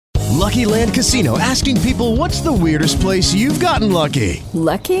Lucky Land Casino, asking people, what's the weirdest place you've gotten lucky?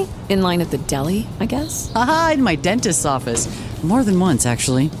 Lucky? In line at the deli, I guess? Aha, in my dentist's office. More than once,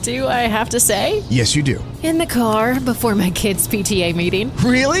 actually. Do I have to say? Yes, you do. In the car before my kids' PTA meeting.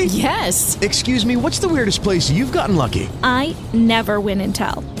 Really? Yes. Excuse me, what's the weirdest place you've gotten lucky? I never win and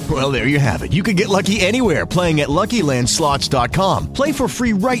tell. Well, there you have it. You can get lucky anywhere, playing at LuckyLandSlots.com. Play for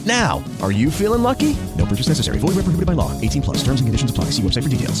free right now. Are you feeling lucky? No purchase necessary. Void where prohibited by law. 18 plus. Terms and conditions apply. See website for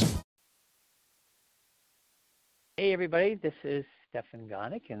details. Hey, everybody. This is Stefan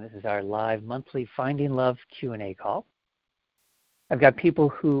Gonick, and this is our live monthly Finding Love Q&A call. I've got people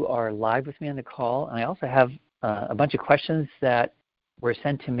who are live with me on the call, and I also have a bunch of questions that were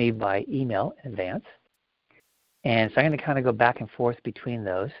sent to me by email in advance. And so I'm going to kind of go back and forth between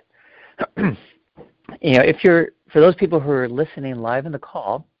those. For those people who are listening live in the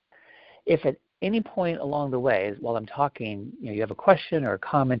call, if at any point along the way, while I'm talking, you have a question or a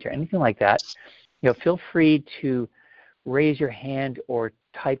comment or anything like that, feel free to raise your hand or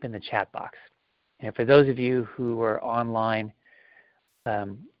type in the chat box. And for those of you who are online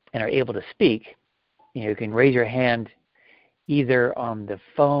and are able to speak, you can raise your hand either on the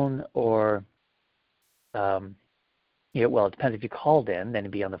phone or, it depends if you called in, then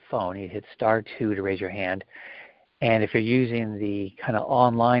it'd be on the phone. You hit *2 to raise your hand. And if you're using the kind of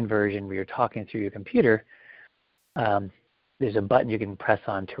online version where you're talking through your computer, there's a button you can press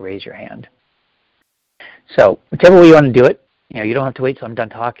on to raise your hand. So whichever way you want to do it, you don't have to wait till I'm done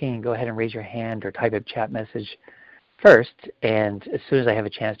talking. Go ahead and raise your hand or type a chat message first, and as soon as I have a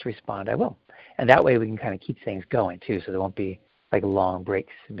chance to respond, I will. And that way we can kind of keep things going too, so there won't be like long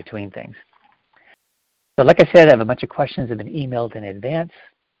breaks in between things. So like I said, I have a bunch of questions that have been emailed in advance,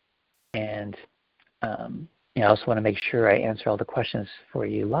 and I also want to make sure I answer all the questions for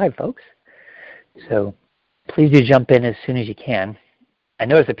you live, folks. So please do jump in as soon as you can. I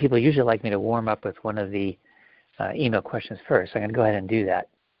notice that people usually like me to warm up with one of the email questions first, so I'm going to go ahead and do that.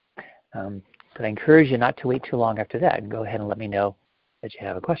 But I encourage you not to wait too long after that, and go ahead and let me know that you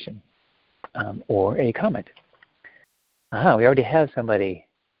have a question or a comment. We already have somebody.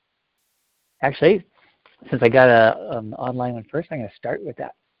 Actually, since I got an online one first, I'm going to start with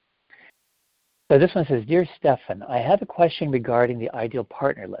that. So this one says, Dear Stefan, I have a question regarding the ideal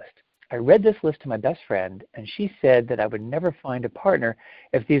partner list. I read this list to my best friend, and she said that I would never find a partner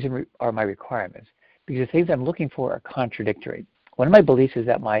if these are my requirements, because the things I'm looking for are contradictory. One of my beliefs is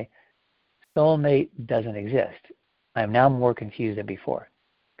that my soulmate doesn't exist. I am now more confused than before.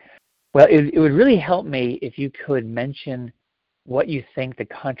 Well, it would really help me if you could mention what you think the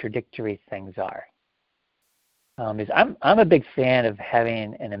contradictory things are. I'm a big fan of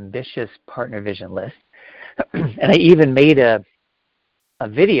having an ambitious partner vision list, and I even made a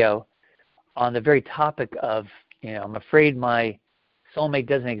video on the very topic of, I'm afraid my soulmate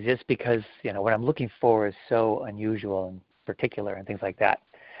doesn't exist because, what I'm looking for is so unusual and particular and things like that.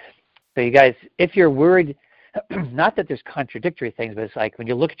 So you guys, if you're worried, not that there's contradictory things, but it's like when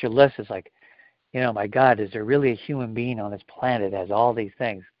you look at your list, it's like, my God, is there really a human being on this planet that has all these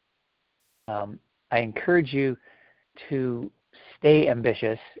things? I encourage you to stay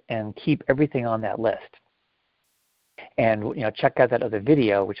ambitious and keep everything on that list. And check out that other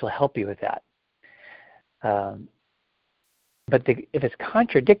video, which will help you with that. But if it's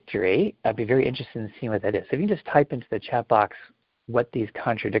contradictory, I'd be very interested in seeing what that is. So if you can just type into the chat box what these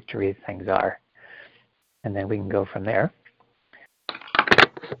contradictory things are, and then we can go from there.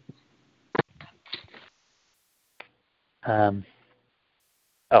 Let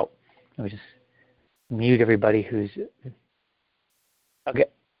me just mute everybody who's... Okay.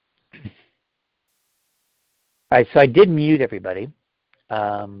 All right, so I did mute everybody,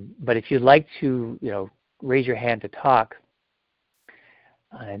 but if you'd like to, raise your hand to talk,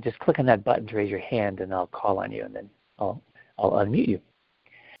 just click on that button to raise your hand, and I'll call on you, and then I'll unmute you.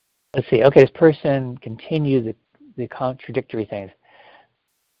 Let's see. Okay, this person continued the contradictory things.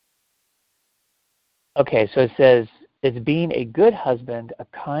 Okay, so it says, it's being a good husband, a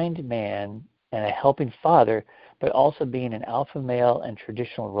kind man, and a helping father, but also being an alpha male and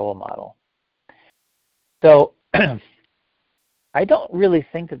traditional role model. So I don't really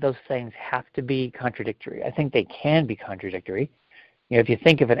think that those things have to be contradictory. I think they can be contradictory. If you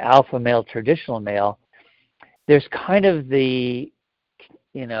think of an alpha male, traditional male, there's kind of the,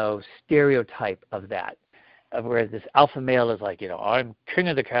 stereotype of that, of where this alpha male is like, I'm king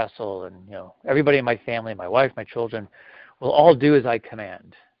of the castle, and, everybody in my family, my wife, my children, will all do as I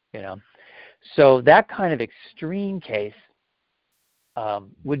command, So that kind of extreme case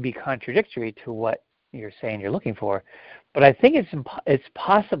would be contradictory to what you're saying you're looking for. But I think it's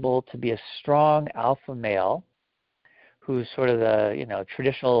possible to be a strong alpha male who's sort of the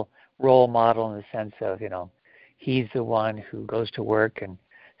traditional role model in the sense of he's the one who goes to work and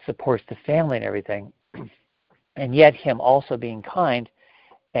supports the family and everything, and yet him also being kind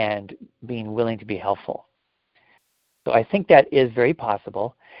and being willing to be helpful. So I think that is very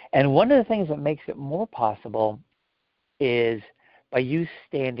possible. And one of the things that makes it more possible is by you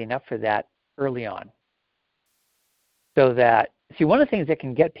standing up for that early on. So that, see, one of the things that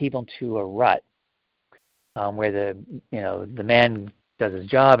can get people into a rut where the man does his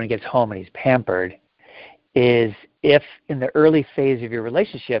job and he gets home and he's pampered is if in the early phase of your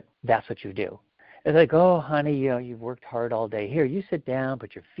relationship, that's what you do. It's like, oh, honey, you've worked hard all day. Here, you sit down,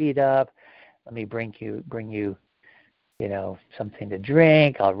 put your feet up. Let me bring you something to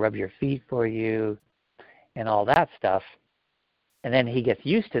drink. I'll rub your feet for you and all that stuff. And then he gets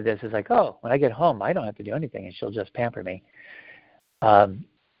used to this. It's like, oh, when I get home, I don't have to do anything, and she'll just pamper me.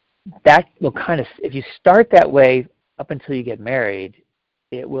 That will kind of, if you start that way up until you get married,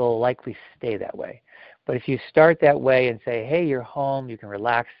 it will likely stay that way. But if you start that way and say, hey, you're home, you can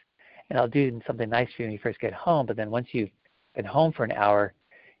relax, and I'll do something nice for you when you first get home, but then once you've been home for an hour,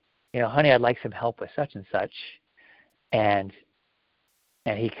 honey, I'd like some help with such and such. And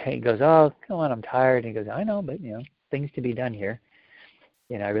he goes, oh, come on, I'm tired. And he goes, I know, but, things to be done here.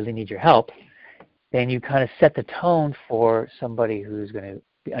 I really need your help. Then you kind of set the tone for somebody who's going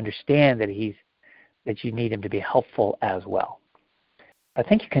to understand that you need him to be helpful as well. I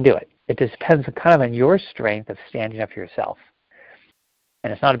think you can do it. It just depends kind of on your strength of standing up for yourself.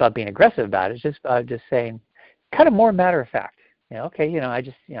 And it's not about being aggressive about it. It's just about just saying, kind of more matter of fact. Okay, I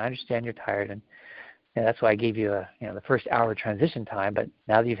understand you're tired, and that's why I gave you the first hour transition time. But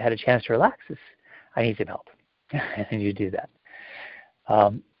now that you've had a chance to relax, I need some help, and you do that.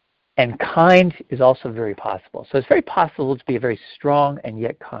 And kind is also very possible. So it's very possible to be a very strong and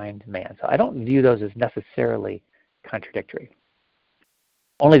yet kind man. So I don't view those as necessarily contradictory.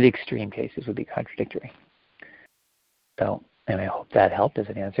 Only the extreme cases would be contradictory. So, and I hope that helped as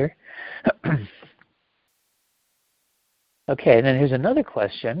an answer. Okay, and then here's another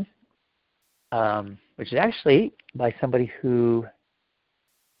question, which is actually by somebody who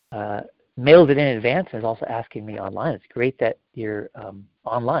mailed it in advance and is also asking me online. It's great that you're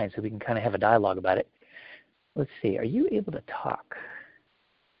online so we can kind of have a dialogue about it. Let's see, are you able to talk?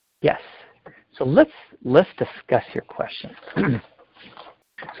 Yes. So let's discuss your question.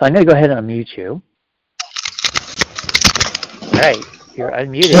 So I'm going to go ahead and unmute you. All right, you're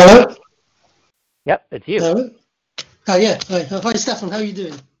unmuted. Hello? Yep, it's you. Hello? Oh, yeah. Hi, Stefan. How are you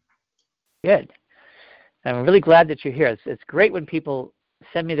doing? Good. I'm really glad that you're here. It's great when people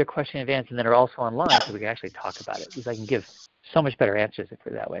send me their question in advance and then are also online so we can actually talk about it, because I can give so much better answers if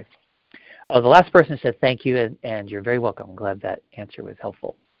we're that way. Oh, the last person said thank you, and you're very welcome. I'm glad that answer was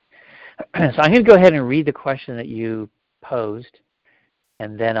helpful. So I'm going to go ahead and read the question that you posed,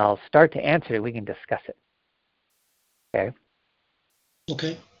 and then I'll start to answer it. We can discuss it. Okay?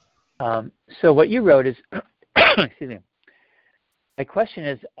 Okay. So what you wrote is, excuse me, my question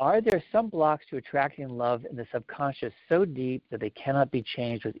is, are there some blocks to attracting love in the subconscious so deep that they cannot be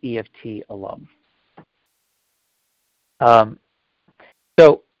changed with EFT alone?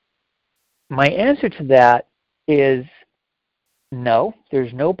 So my answer to that is no.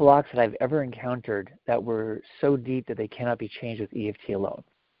 There's no blocks that I've ever encountered that were so deep that they cannot be changed with EFT alone.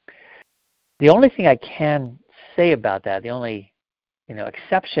 The only thing I can say about that, the only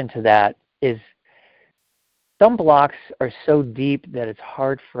exception to that is some blocks are so deep that it's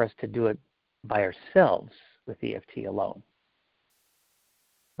hard for us to do it by ourselves with EFT alone,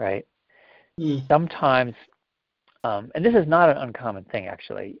 right? Sometimes, and this is not an uncommon thing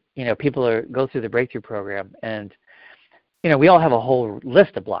actually, people go through the breakthrough program and, we all have a whole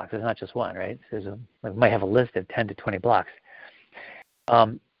list of blocks. It's not just one, right? We might have a list of 10 to 20 blocks.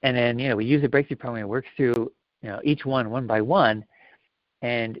 And then, we use the breakthrough program and work through, each one by one,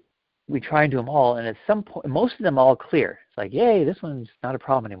 and we try and do them all, and at some point, most of them all clear. It's like, yay, this one's not a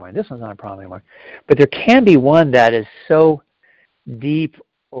problem anymore, and this one's not a problem anymore. But there can be one that is so deep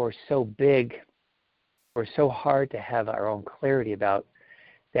or so big or so hard to have our own clarity about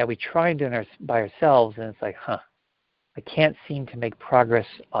that we try and do it by ourselves, and it's like, I can't seem to make progress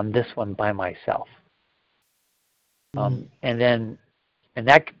on this one by myself. And then in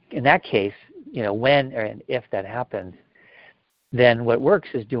that case, when and if that happens, then what works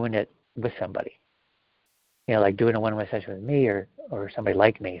is doing it with somebody. Like doing a one-on-one session with me or somebody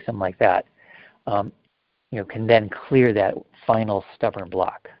like me, something like that, can then clear that final stubborn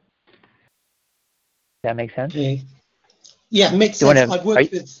block. Does that make sense? Okay. Yeah, it makes sense.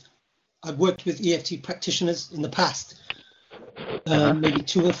 I've worked with EFT practitioners in the past, maybe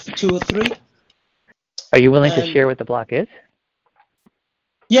two or three, Are you willing to share what the block is?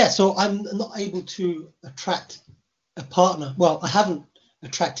 Yeah, so I'm not able to attract a partner. Well, I haven't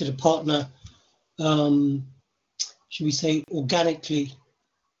attracted a partner, should we say, organically.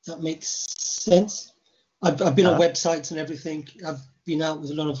 That makes sense. I've been on websites and everything. I've been out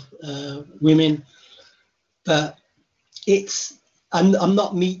with a lot of women, but I'm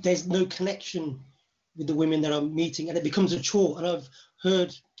not there's no connection with the women that I'm meeting, and it becomes a chore. And I've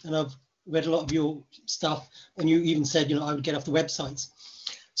heard and I've read a lot of your stuff, and you even said, I would get off the websites.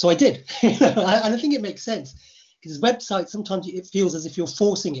 So I did. And I think it makes sense, because websites, sometimes it feels as if you're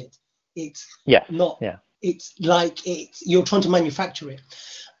forcing it. It's not. Yeah. It's like you're trying to manufacture it.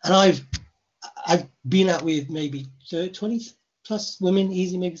 And I've been out with maybe 20 plus women,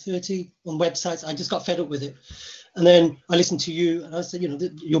 easy, maybe 30 on websites. I just got fed up with it. And then I listened to you, and I said,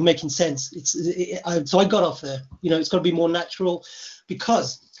 you're making sense. So I got off there. It's got to be more natural,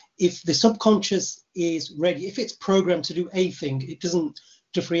 because if the subconscious is ready, if it's programmed to do a thing, it doesn't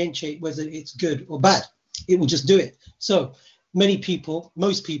differentiate whether it's good or bad. It will just do it. So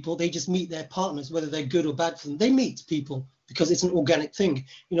most people, they just meet their partners, whether they're good or bad for them. They meet people because it's an organic thing.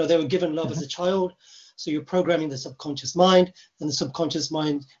 They were given love as a child. So you're programming the subconscious mind, and the subconscious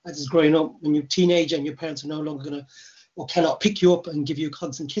mind, as it's growing up, when you're a teenager and your parents are no longer going to or cannot pick you up and give you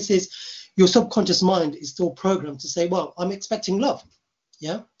hugs and kisses, your subconscious mind is still programmed to say, well, I'm expecting love.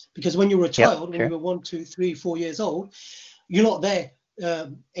 Yeah. Because when you were a child, when you were 1, 2, 3, 4 years old, you're not there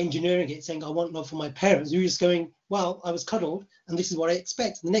engineering it, saying, I want love from my parents. You're just going, well, I was cuddled and this is what I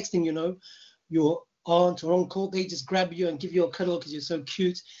expect. And the next thing you know, your aunt or uncle, they just grab you and give you a cuddle because you're so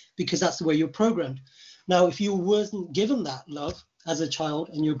cute, because that's the way you're programmed. Now, if you wasn't given that love as a child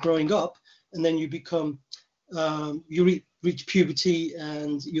and you're growing up, and then you become, you reach puberty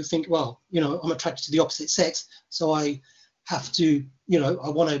and you think, well, I'm attracted to the opposite sex, so I have to, I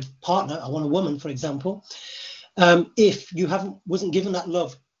want a partner, I want a woman, for example. If you wasn't given that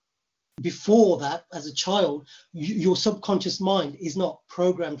love before that as a child, your subconscious mind is not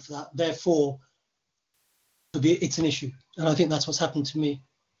programmed for that. Therefore, it's an issue. And I think that's what's happened to me.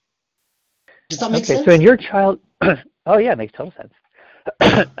 Does that make sense? So in your child, oh yeah, it makes total sense.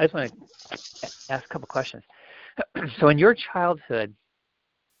 I just want to ask a couple questions. So in your childhood,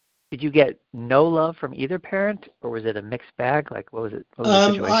 did you get no love from either parent, or was it a mixed bag? Like, what was it? What was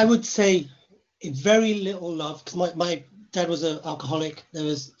the situation? I would say very little love, because my dad was an alcoholic. There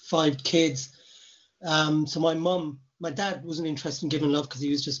was 5 kids. So my dad wasn't interested in giving love, because he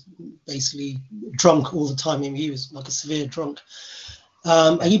was just basically drunk all the time. I mean, he was like a severe drunk.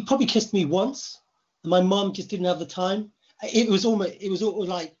 And he probably kissed me once, and my mum just didn't have the time. It was all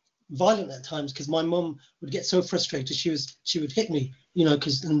like violent at times, because my mum would get so frustrated she would hit me,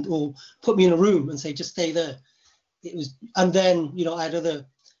 or put me in a room and say, just stay there. And then I had other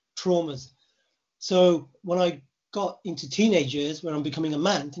traumas. So when I got into teenage years, where I'm becoming a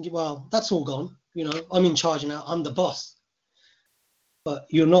man, thinking, well, that's all gone. I'm in charge now. I'm the boss. But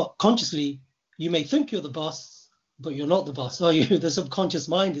you're not consciously. You may think you're the boss, but you're not the boss, are you? The subconscious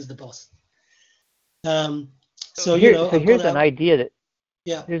mind is the boss. So here's an idea that.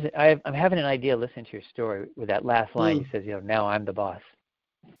 Yeah. I'm having an idea listening to your story with that last line. He says, now I'm the boss.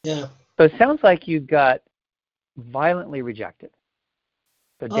 Yeah. So it sounds like you got violently rejected.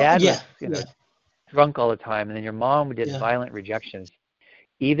 So dad was, drunk all the time, and then your mom did violent rejections,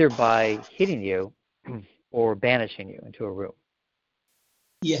 either by hitting you or banishing you into a room.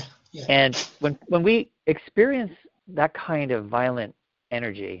 Yeah. Yeah. And when we experience that kind of violent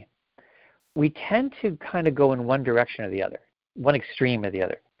energy, we tend to kind of go in one direction or the other, one extreme or the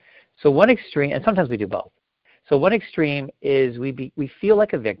other. So one extreme, and sometimes we do both. So one extreme is we feel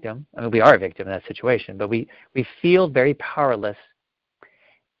like a victim. I mean, we are a victim in that situation, but we feel very powerless,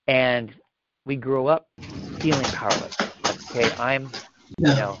 and we grow up feeling powerless. Okay, I've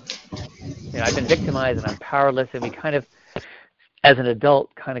been victimized and I'm powerless, and we kind of, as an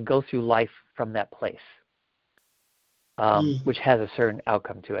adult, kind of go through life from that place, which has a certain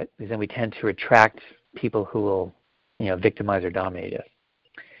outcome to it, because then we tend to attract people who will, victimize or dominate us.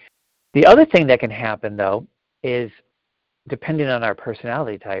 The other thing that can happen, though, is, depending on our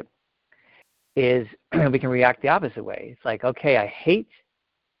personality type, is we can react the opposite way. It's like, okay, I hate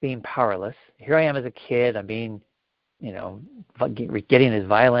being powerless. Here I am as a kid. I'm being, getting this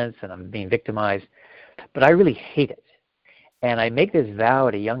violence, and I'm being victimized, but I really hate it. And I make this vow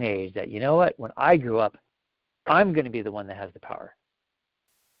at a young age that, when I grew up, I'm going to be the one that has the power,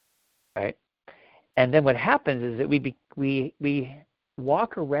 right? And then what happens is that we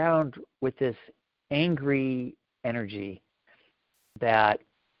walk around with this angry energy that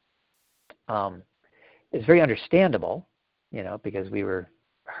is very understandable, because we were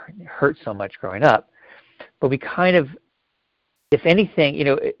hurt so much growing up. but we kind of, if anything,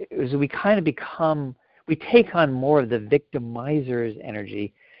 we take on more of the victimizer's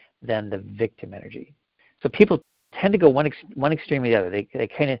energy than the victim energy. So people tend to go one extreme or the other. They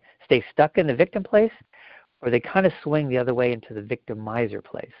kind of stay stuck in the victim place, or they kind of swing the other way into the victimizer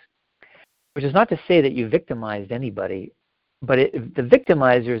place. Which is not to say that you victimized anybody, but the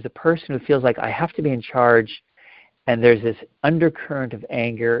victimizer is the person who feels like I have to be in charge, and there's this undercurrent of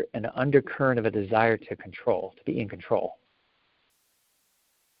anger and an undercurrent of a desire to control, to be in control.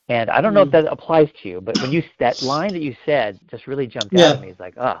 And I don't know if that applies to you, but when that line that you said just really jumped out at me. It's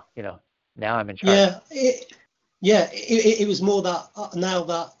like, now I'm in charge. It was more that now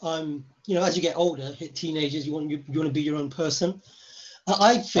that I'm, as you get older, hit teenagers, you want to be your own person.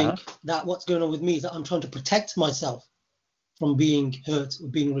 I think that what's going on with me is that I'm trying to protect myself from being hurt or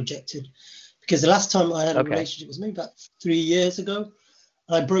being rejected. Because the last time I had a relationship was maybe about 3 years ago,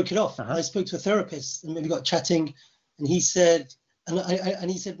 and I broke it off. I spoke to a therapist, and we got chatting, and he said,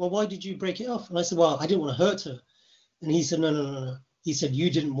 well, why did you break it off? And I said, well, I didn't want to hurt her. And he said, no. He said, you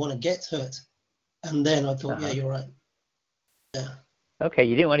didn't want to get hurt. And then I thought, yeah, you're right. Yeah. Okay,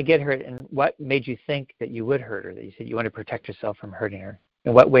 you didn't want to get hurt, and what made you think that you would hurt her? That you said you wanted to protect yourself from hurting her.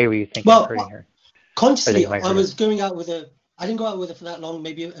 In what way were you thinking of hurting her? Consciously, I was going out with her. I didn't go out with her for that long.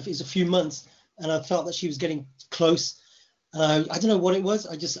 Maybe it was a few months, and I felt that she was getting close. I don't know what it was.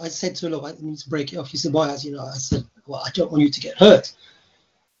 I said to her, look, I need to break it off. She said, why? I said, well, I don't want you to get hurt.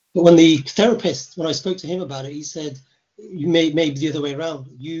 But when I spoke to him about it, he said, you may be the other way around.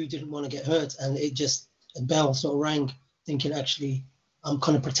 You didn't want to get hurt, and a bell sort of rang, thinking actually I'm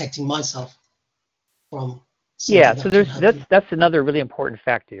kind of protecting myself from. Yeah, so that's another really important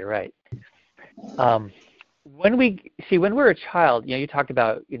factor. You're right. When we're a child, you talked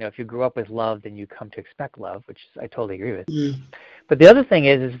about, if you grew up with love, then you come to expect love, which I totally agree with. But the other thing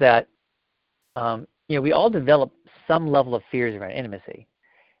is that, we all develop some level of fears around intimacy.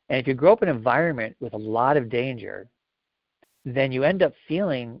 And if you grow up in an environment with a lot of danger, then you end up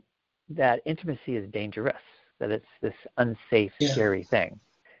feeling that intimacy is dangerous, that it's this unsafe, scary thing,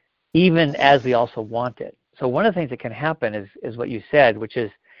 even as we also want it. So one of the things that can happen is what you said, which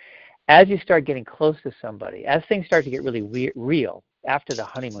is as you start getting close to somebody, as things start to get really real after the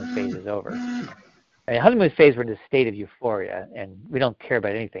honeymoon phase is over. The honeymoon phase, we're in this state of euphoria, and we don't care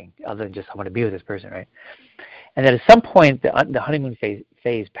about anything other than just I want to be with this person, right? And then at some point, the honeymoon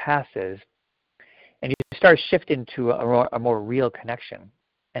phase passes, and you start shifting to a more real connection.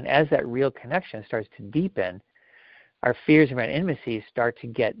 And as that real connection starts to deepen, our fears around intimacy start to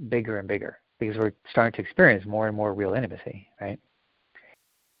get bigger and bigger because we're starting to experience more and more real intimacy, right?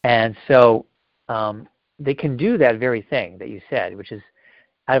 And so they can do that very thing that you said, which is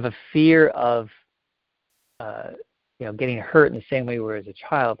out of a fear of getting hurt in the same way we were as a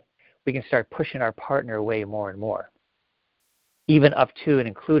child, we can start pushing our partner away more and more, even up to and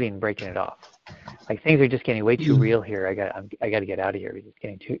including breaking it off. Like things are just getting way too real here. I got to get out of here. It's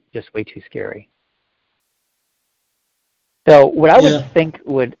getting just way too scary. So what I would think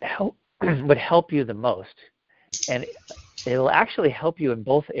would help you the most, and it'll actually help you in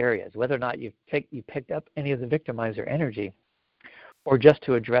both areas, whether or not you picked up any of the victimizer energy, or just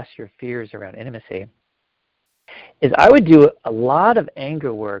to address your fears around intimacy, is I would do a lot of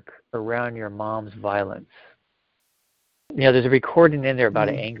anger work around your mom's violence. There's a recording in there about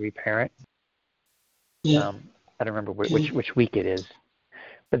an angry parent. I don't remember which week it is,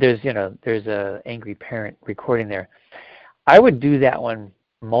 but there's a angry parent recording there. I would do that one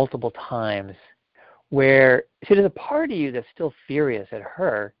multiple times where, there's a part of you that's still furious at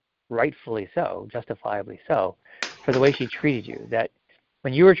her, rightfully so, justifiably so, for the way she treated you, that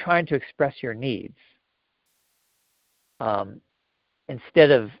when you were trying to express your needs,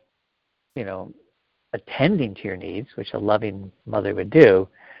 instead of, attending to your needs, which a loving mother would do,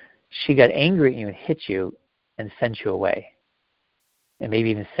 she got angry at you and hit you and sent you away. And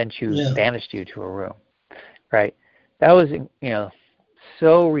maybe even banished you to a room, right? That was,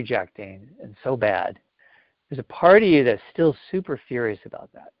 so rejecting and so bad. There's a part of you that's still super furious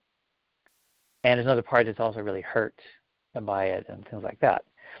about that. And there's another part that's also really hurt by it and things like that.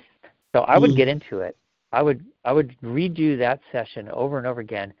 So I would get into it. I would redo that session over and over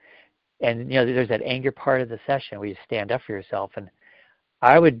again. And, there's that anger part of the session where you stand up for yourself. And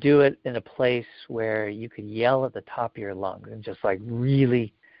I would do it in a place where you could yell at the top of your lungs and just like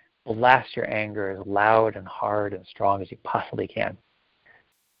really blast your anger as loud and hard and strong as you possibly can.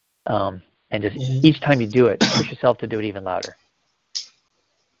 And just each time you do it, push yourself to do it even louder.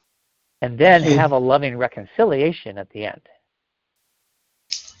 And then have a loving reconciliation at the end.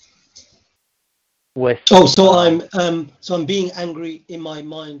 So I'm being angry in my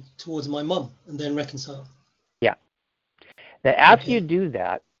mind towards my mum and then reconcile. That after you do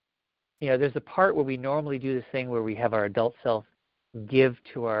that, there's a part where we normally do this thing where we have our adult self give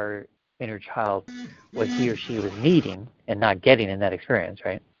to our inner child what he or she was needing and not getting in that experience,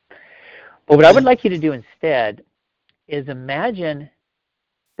 right? But what I would like you to do instead is imagine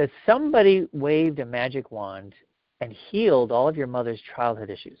that somebody waved a magic wand and healed all of your mother's childhood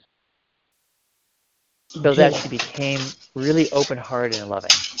issues so that she became really open-hearted and loving.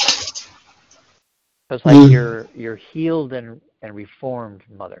 So it's like you're healed and reformed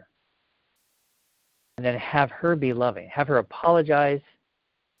mother. And then have her be loving. Have her apologize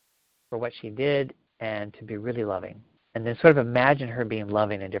for what she did and to be really loving. And then sort of imagine her being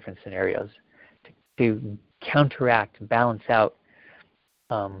loving in different scenarios to counteract, balance out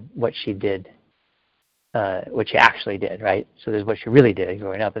what she did, what she actually did, right? So there's what she really did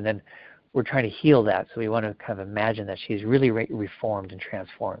growing up. And then we're trying to heal that. So we want to kind of imagine that she's really reformed and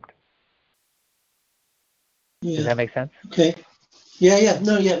transformed. Yeah. Does that make sense? Okay. Yeah.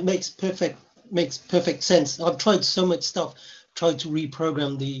 No, yeah, it makes perfect sense. I've tried so much stuff, tried to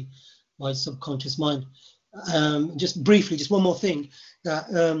reprogram my subconscious mind. Just briefly, just one more thing.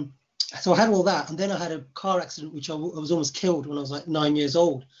 So I had all that, and then I had a car accident, which I was almost killed when I was like 9 years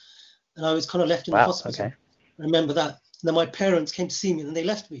old, and I was kind of left in the hospital. Okay. I remember that. And then my parents came to see me, and they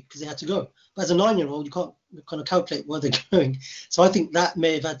left me because they had to go. But as a 9-year-old, you can't kind of calculate where they're going. So I think that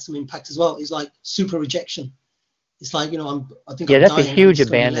may have had some impact as well. It's like super rejection. It's like, I think that's dying, a huge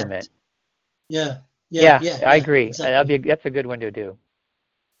abandonment. Yeah, I agree. Exactly. That's a good one to do.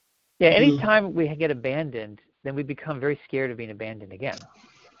 Yeah, anytime we get abandoned, then we become very scared of being abandoned again.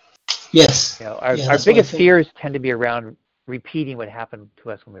 Yes. Our biggest fears tend to be around repeating what happened to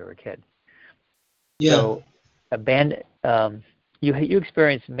us when we were a kid. Yeah. So you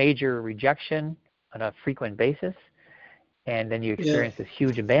experience major rejection on a frequent basis, and then you experience this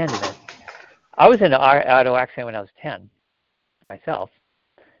huge abandonment. I was in an auto accident when I was 10 myself,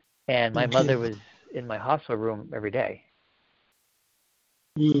 and my mother was in my hospital room every day.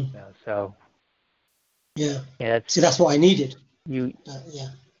 So see, that's what I needed.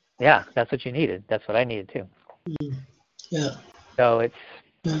 Yeah, that's what you needed. That's what I needed too. Yeah. So it's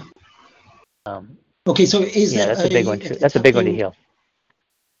okay. So is that that's a big one too. That's a big one to heal.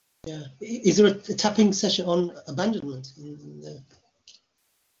 Yeah. Is there a tapping session on abandonment in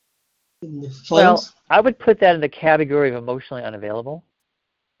the files? Well, I would put that in the category of emotionally unavailable.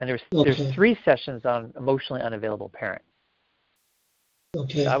 And there's 3 sessions on emotionally unavailable parent.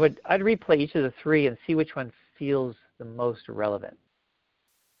 Okay. So I'd replay each of the 3 and see which one feels the most relevant.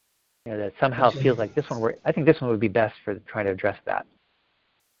 That somehow feels like this one. I think this one would be best for trying to address that.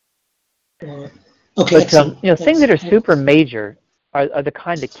 Okay. But things that are super major are the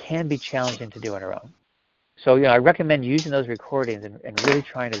kind that can be challenging to do on our own. So I recommend using those recordings and really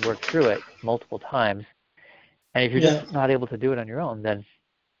trying to work through it multiple times. And if you're just not able to do it on your own, then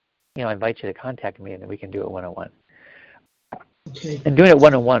I invite you to contact me and then we can do it one-on-one. Okay. And doing it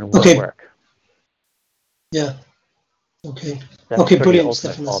one-on-one will work. Yeah. Okay. That's okay, brilliant. The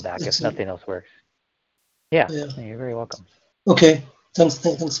ultimate fallback if nothing else works. Yeah. You're very welcome. Okay. Thanks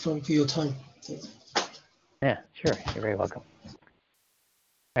for your time. Yeah, sure. You're very welcome.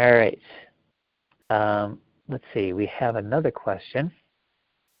 All right. Let's see. We have another question.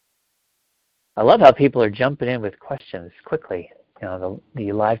 I love how people are jumping in with questions quickly.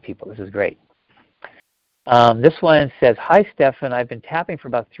 The live people. This is great. This one says, "Hi, Stefan. I've been tapping for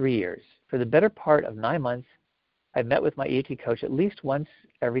about 3 years. For the better part of 9 months, I've met with my EFT coach at least once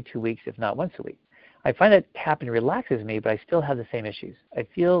every 2 weeks, if not once a week. I find that tapping relaxes me, but I still have the same issues. I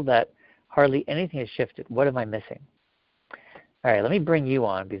feel that hardly anything has shifted. What am I missing?" All right, let me bring you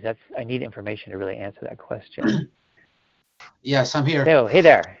on because I need information to really answer that question. Yes, I'm here. So, hey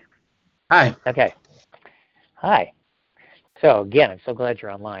there. Hi. Okay. Hi. So again, I'm so glad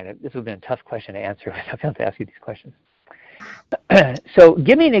you're online. This would have been a tough question to answer. I have to ask you these questions. So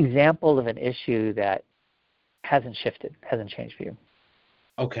give me an example of an issue that hasn't shifted, hasn't changed for you.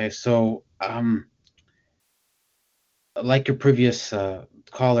 Okay, so like your previous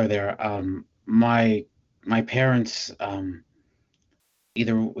caller there, my parents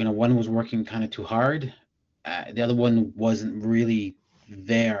either one was working kind of too hard, the other one wasn't really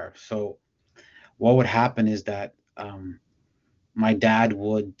there. So what would happen is that my dad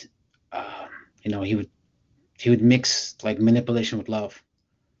would he would mix like manipulation with love.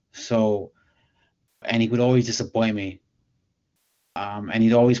 So, and he would always disappoint me. And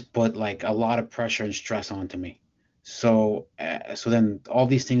he'd always put like a lot of pressure and stress onto me. So then all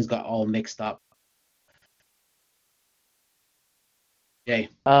these things got all mixed up. Okay.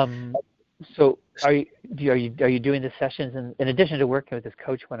 So are you doing the sessions in addition to working with this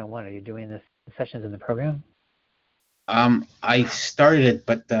coach one-on-one? Are you doing the sessions in the program? I started it,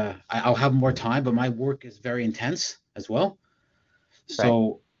 but I'll have more time. But my work is very intense as well, Right.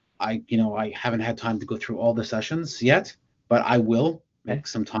 so I haven't had time to go through all the sessions yet. But I will Okay. make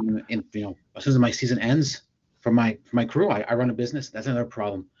some time. As soon as my season ends for my crew, I run a business. That's another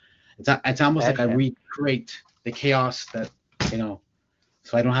problem. It's almost I like I understand. recreate the chaos that you know,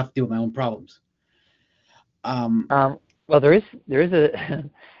 so I don't have to deal with my own problems. Well, there is a.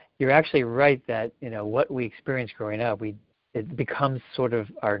 You're actually right that what we experience growing up, it becomes sort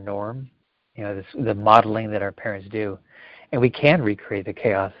of our norm. The modeling that our parents do, and we can recreate the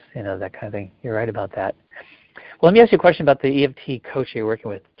chaos. That kind of thing. You're right about that. Well, let me ask you a question about the EFT coach you're working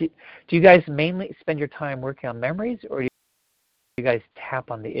with. Do you guys mainly spend your time working on memories, or do you guys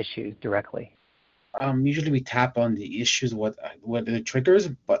tap on the issues directly? Usually we tap on the issues, what are the triggers,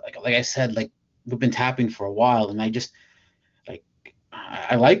 but like I said, like we've been tapping for a while, and I just like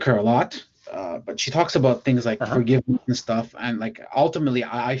I like her a lot, but she talks about things like Uh-huh. forgiveness and stuff, and like ultimately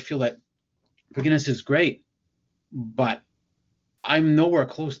I feel that forgiveness is great, but I'm nowhere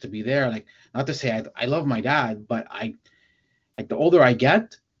close to be there. Like, not to say I love my dad, but I like the older I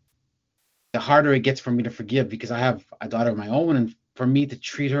get, the harder it gets for me to forgive because I have a daughter of my own, and for me to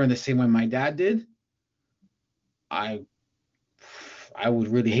treat her in the same way my dad did, I I would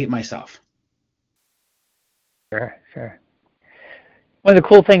really hate myself. Sure, sure. One of the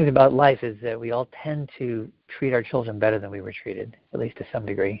cool things about life is that we all tend to treat our children better than we were treated, at least to some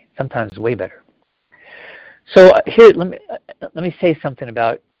degree, sometimes way better. So here, let me say something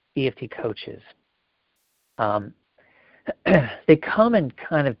about EFT coaches. Um, they come in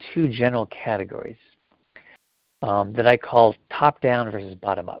kind of two general categories that I call top-down versus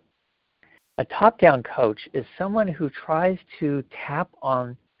bottom-up. A top-down coach is someone who tries to tap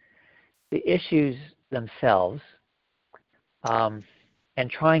on the issues themselves and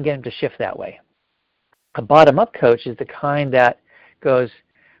try and get them to shift that way. A bottom-up coach is the kind that goes,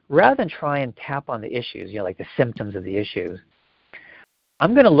 rather than try and tap on the issues, like the symptoms of the issues,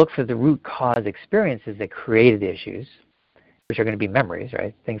 I'm going to look for the root cause experiences that created the issues, which are going to be memories,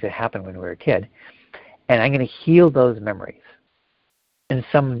 right? Things that happened when we were a kid. And I'm going to heal those memories in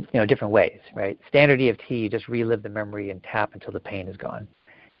some different ways, right? Standard EFT, you just relive the memory and tap until the pain is gone,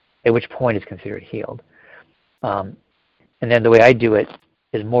 at which point it's considered healed. And then the way I do it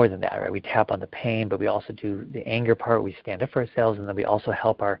is more than that, right? We tap on the pain, but we also do the anger part. We stand up for ourselves, and then we also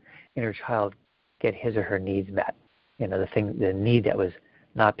help our inner child get his or her needs met. The need that was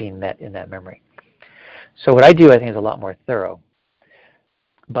not being met in that memory. So what I do, I think, is a lot more thorough.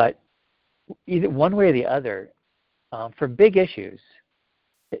 But either one way or the other, for big issues,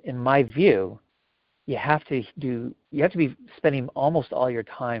 in my view, you have to be spending almost all your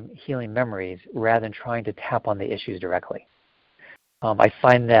time healing memories rather than trying to tap on the issues directly. I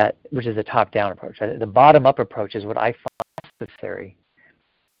find that, which is a top-down approach. The bottom-up approach is what I find necessary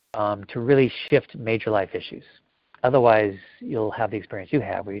to really shift major life issues. Otherwise, you'll have the experience you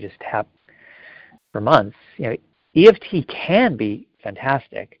have where you just tap for months. EFT can be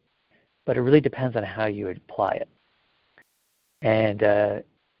fantastic, but it really depends on how you apply it. And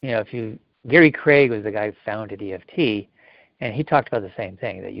Gary Craig was the guy who founded EFT, and he talked about the same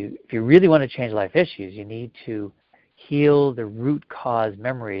thing, that if you really want to change life issues, you need to heal the root cause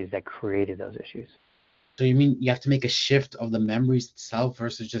memories that created those issues. So you mean you have to make a shift of the memories itself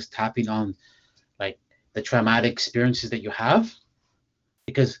versus just tapping on like the traumatic experiences that you have?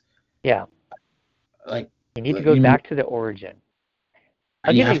 Because yeah, like you need to go back to the origin.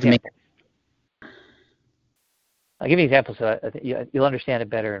 I'll give you an example so I think you'll understand it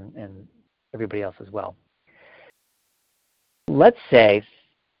better and everybody else as well. Let's say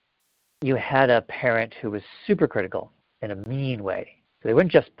you had a parent who was super critical in a mean way. So they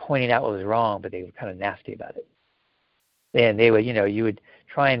weren't just pointing out what was wrong, but they were kind of nasty about it. And they would, you would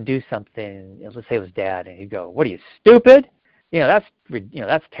try and do something. Let's say it was Dad, and he'd go, "What are you, stupid? That's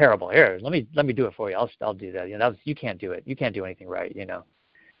terrible. Here, let me do it for you. I'll do that. You can't do it. You can't do anything right.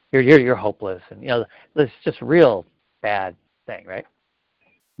 You're hopeless." And it's just real bad thing, right?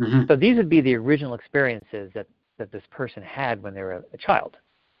 Mm-hmm. So these would be the original experiences that this person had when they were a child,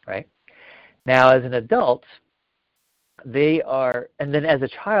 right? Now, as an adult, and then as a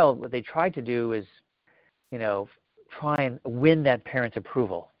child, what they tried to do is, try and win that parent's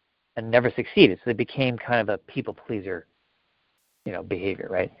approval, and never succeeded. So they became kind of a people pleaser, behavior,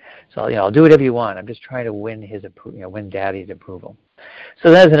 right? So I'll do whatever you want. I'm just trying to win win Daddy's approval.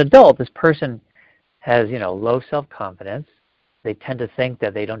 So then, as an adult, this person has low self-confidence. They tend to think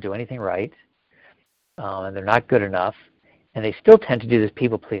that they don't do anything right, and they're not good enough, and they still tend to do this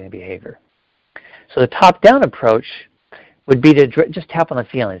people-pleasing behavior. So the top-down approach would be to just tap on the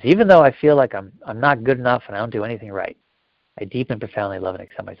feelings. Even though I feel like I'm not good enough and I don't do anything right, I deeply and profoundly love and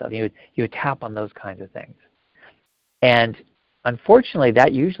accept myself. You would tap on those kinds of things. And unfortunately,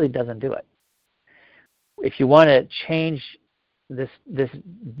 that usually doesn't do it. If you want to change this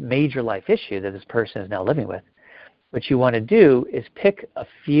major life issue that this person is now living with, what you want to do is pick a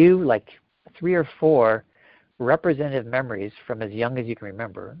few, like 3 or 4 representative memories from as young as you can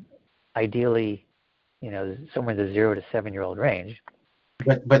remember, ideally, somewhere in the 0 to 7-year-old range,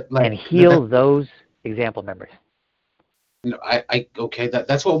 but like, and heal those example memories. Okay,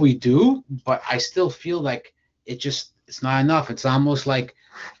 that's what we do, but I still feel like it's not enough. It's almost like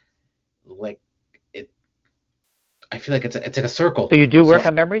it. I feel like it's like a circle. So you do work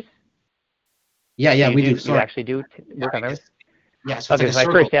on memories? Yeah, we do. You actually do work on memories? Yeah. So okay, like so I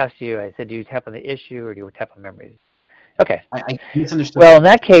first asked you, I said, do you tap on the issue or do you tap on memories? Okay. I misunderstood. Well, in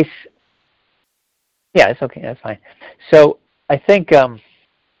that case, yeah, it's okay. That's fine. So I think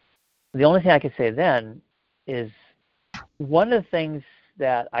the only thing I could say then is one of the things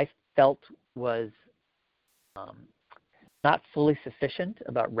that I felt was not fully sufficient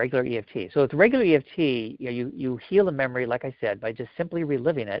about regular EFT. So with regular EFT, you heal a memory, like I said, by just simply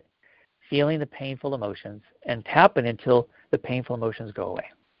reliving it, feeling the painful emotions, and tapping until the painful emotions go away.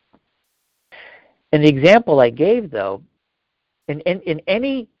 In the example I gave, though, in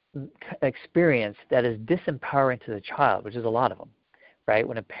any experience that is disempowering to the child, which is a lot of them, right?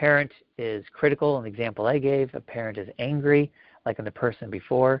 When a parent is critical, in the example I gave, a parent is angry, like in the person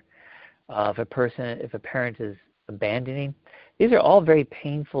before, if a parent is abandoning, these are all very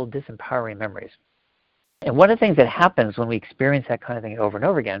painful, disempowering memories. And one of the things that happens when we experience that kind of thing over and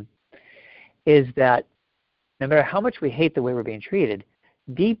over again is that no matter how much we hate the way we're being treated,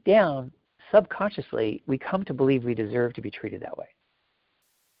 deep down, subconsciously, we come to believe we deserve to be treated that way.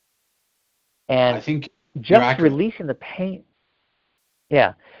 And I think just releasing the pain,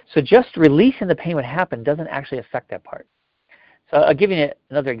 so just releasing the pain would happen doesn't actually affect that part. So I'll give you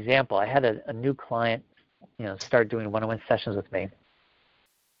another example. I had a new client, start doing one-on-one sessions with me,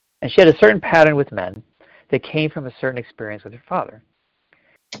 and she had a certain pattern with men that came from a certain experience with her father.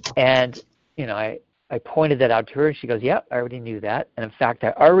 And I pointed that out to her, and she goes, "Yeah, I already knew that. And in fact,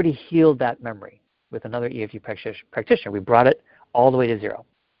 I already healed that memory with another EFT practitioner. We brought it all the way to 0."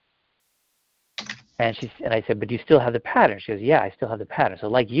 And I said, "But do you still have the pattern?" She goes, "Yeah, I still have the pattern." So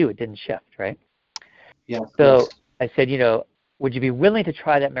like you, it didn't shift, right? Yeah. So yes. I said, would you be willing to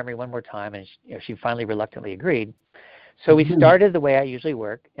try that memory one more time? And she finally reluctantly agreed. So we started the way I usually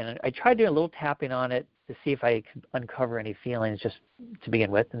work, and I tried doing a little tapping on it to see if I could uncover any feelings just to begin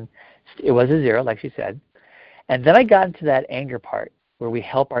with. And it was a 0, like she said. And then I got into that anger part where we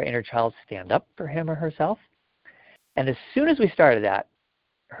help our inner child stand up for him or herself. And as soon as we started that,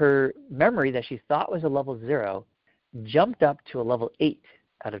 her memory that she thought was a level 0 jumped up to a level 8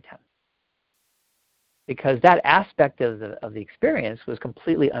 out of 10. Because that aspect of the experience was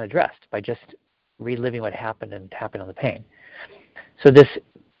completely unaddressed by just reliving what happened and tapping on the pain. So this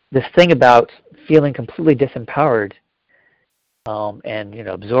thing about feeling completely disempowered and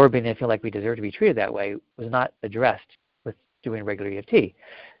absorbing and feeling like we deserve to be treated that way was not addressed with doing regular EFT.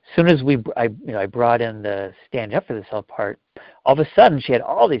 As soon as I brought in the stand up for the self part, all of a sudden she had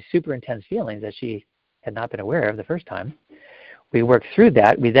all these super intense feelings that she had not been aware of the first time. We worked through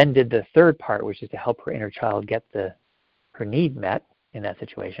that. We then did the third part, which is to help her inner child get her need met in that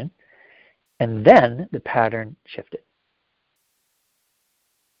situation. And then the pattern shifted.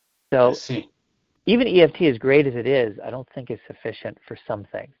 So even EFT, as great as it is, I don't think is sufficient for some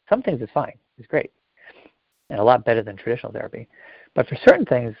things. Some things it's fine. It's great. And a lot better than traditional therapy. But for certain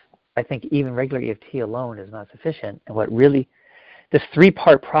things, I think even regular EFT alone is not sufficient. And this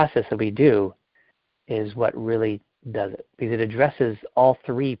 3-part process that we do is what really does it, because it addresses all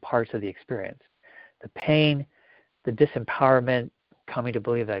 3 parts of the experience: the pain, the disempowerment, coming to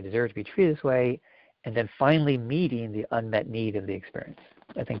believe that I deserve to be treated this way, and then finally meeting the unmet need of the experience.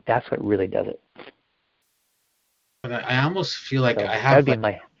 I think that's what really does it. But I almost feel like I have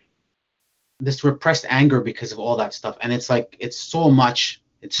like this repressed anger because of all that stuff, and it's like it's so much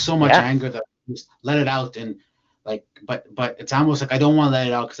anger that I just let it out, and but it's almost like I don't want to let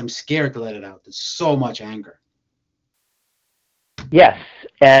it out because I'm scared to let it out. There's so much anger. Yes,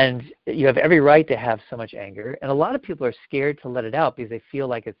 and you have every right to have so much anger. And a lot of people are scared to let it out because they feel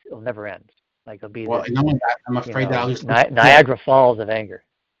like it'll never end. Like it'll be I'm afraid that I'll just Niagara Falls of anger.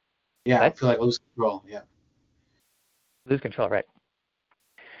 Yeah, right? I feel like lose control. Yeah. Lose control, right.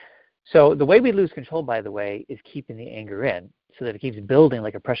 So the way we lose control, by the way, is keeping the anger in so that it keeps building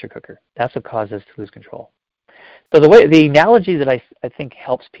like a pressure cooker. That's what causes us to lose control. So the analogy that I think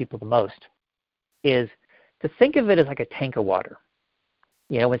helps people the most is to think of it as like a tank of water.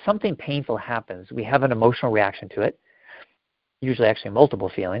 When something painful happens, we have an emotional reaction to it, usually actually multiple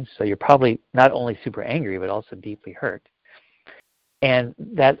feelings. So you're probably not only super angry, but also deeply hurt. And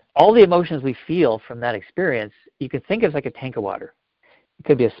that all the emotions we feel from that experience, you could think of as like a tank of water. It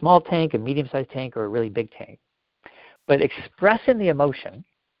could be a small tank, a medium-sized tank, or a really big tank. But expressing the emotion,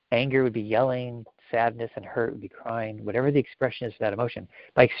 anger would be yelling, sadness and hurt would be crying, whatever the expression is for that emotion.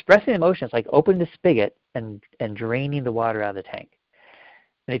 By expressing emotion, it's like opening the spigot and draining the water out of the tank.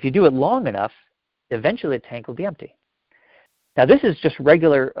 And if you do it long enough, eventually the tank will be empty. Now this is just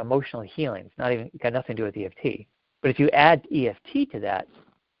regular emotional healing. It's got nothing to do with EFT. But if you add EFT to that,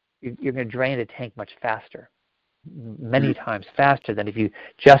 you're going to drain the tank much faster, many times faster than if you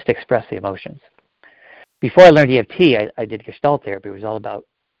just express the emotions. Before I learned EFT, I did Gestalt therapy. It was all about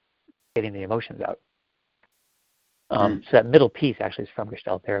getting the emotions out. So that middle piece actually is from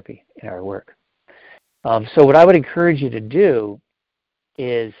Gestalt therapy in our work. So what I would encourage you to do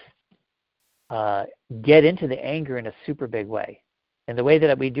is get into the anger in a super big way. And the way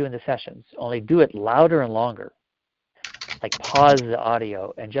that we do in the sessions, only do it louder and longer. Like pause the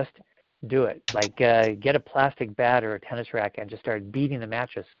audio and just do it. Like get a plastic bat or a tennis racket and just start beating the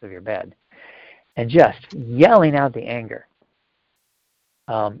mattress of your bed. And just yelling out the anger.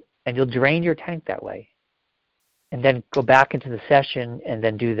 And you'll drain your tank that way. And then go back into the session and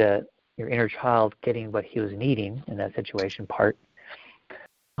then do your inner child getting what he was needing in that situation part.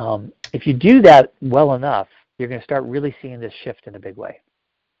 If you do that well enough, you're going to start really seeing this shift in a big way.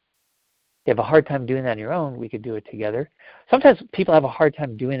 If you have a hard time doing that on your own, we could do it together. Sometimes people have a hard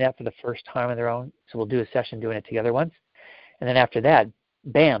time doing that for the first time on their own, so we'll do a session doing it together once. And then after that,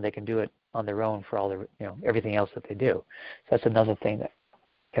 bam, they can do it on their own for all the, everything else that they do. So that's another thing that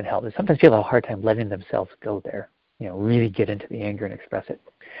can help. And sometimes people have a hard time letting themselves go there, really get into the anger and express it.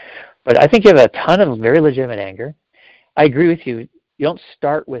 But I think you have a ton of very legitimate anger. I agree with you. You don't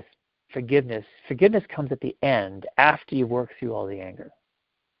start with forgiveness. Forgiveness comes at the end after you work through all the anger.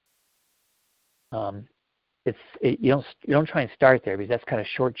 You don't try and start there because that's kind of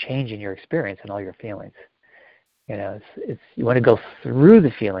shortchanging your experience and all your feelings. You want to go through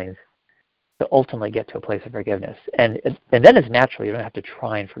the feelings to ultimately get to a place of forgiveness, and then it's natural. You don't have to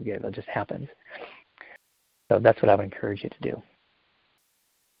try and forgive; it just happens. So that's what I would encourage you to do.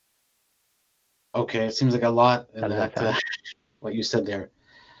 Okay, it seems like a lot in that what you said there.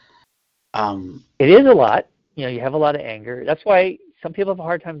 It is a lot. You have a lot of anger. That's why some people have a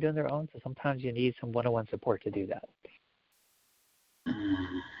hard time doing their own, so sometimes you need some one-on-one support to do that.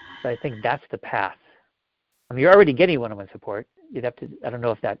 So I think that's the path. I mean, you're already getting one-on-one support. You'd have to, I don't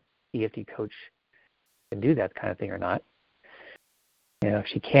know if that EFT coach can do that kind of thing or not. If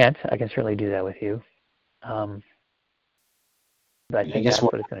she can't, I can certainly do that with you. But I think that's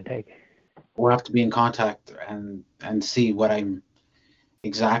what it's going to take. We'll have to be in contact and see what I'm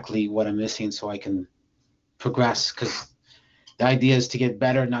missing so I can progress, because the idea is to get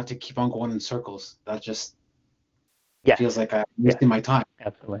better, not to keep on going in circles. That just feels like I'm wasting my time.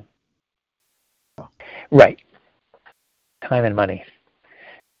 Absolutely. Right. Time and money.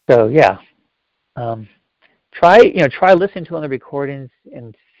 So try listening to one of the recordings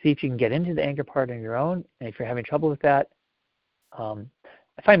and see if you can get into the anger part on your own. And if you're having trouble with that,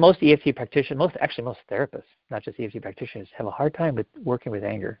 I find most EFT practitioners, most therapists, not just EFT practitioners, have a hard time with working with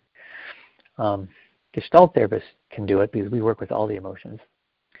anger. Gestalt therapists can do it because we work with all the emotions.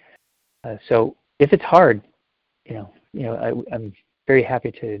 So if it's hard, I'm very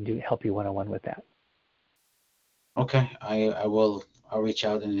happy to help you one-on-one with that. Okay, I'll reach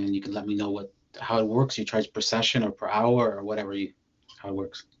out and then you can let me know how it works. You charge per session or per hour or whatever how it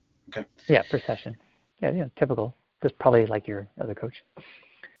works. Okay. Yeah, per session. Yeah, typical. Just probably like your other coach.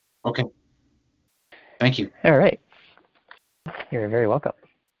 Okay. Thank you. All right. You're very welcome.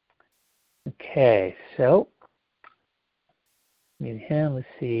 Okay, so mute him. Let's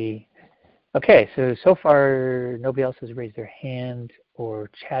see. Okay, so far nobody else has raised their hand or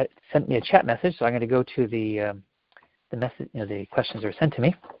sent me a chat message. So I'm going to go to the message. The questions are sent to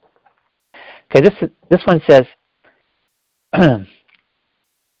me. Okay, this one says,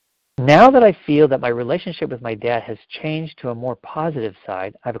 now that I feel that my relationship with my dad has changed to a more positive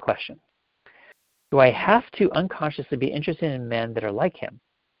side, I have a question. Do I have to unconsciously be interested in men that are like him?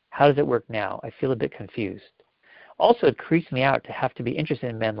 How does it work now? I feel a bit confused. Also, it creeps me out to have to be interested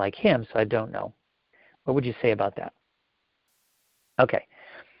in men like him, so I don't know. What would you say about that? Okay.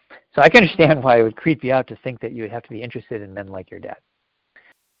 So I can understand why it would creep you out to think that you would have to be interested in men like your dad.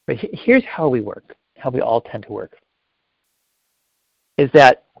 But here's how we work, how we all tend to work, is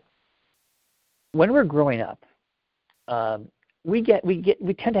that when we're growing up, we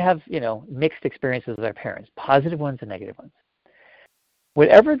tend to have, mixed experiences with our parents, positive ones and negative ones.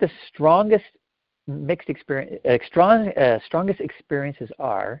 Whatever the strongest strongest experiences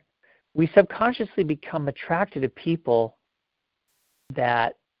are, we subconsciously become attracted to people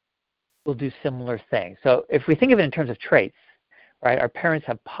that will do similar things. So if we think of it in terms of traits, right, our parents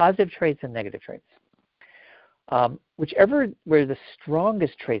have positive traits and negative traits. Whichever were the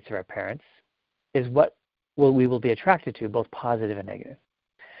strongest traits of our parents is what we will be attracted to, both positive and negative.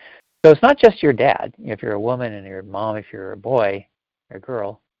 So it's not just your dad. If you're a woman, and your mom if you're a boy or a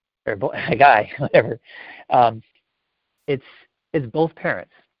girl or a guy, whatever. It's both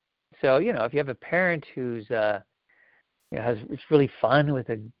parents. So if you have a parent who's it's really fun with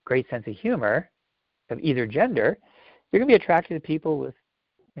a great sense of humor of either gender, you're going to be attracted to people with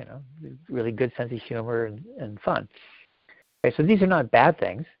really good sense of humor and fun. Okay, so these are not bad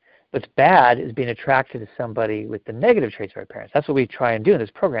things. What's bad is being attracted to somebody with the negative traits of our parents. That's what we try and do in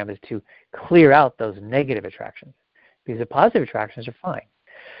this program, is to clear out those negative attractions, because the positive attractions are fine.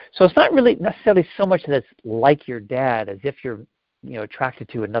 So it's not really necessarily so much that it's like your dad as if you're attracted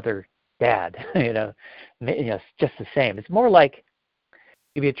to another dad, it's just the same. It's more like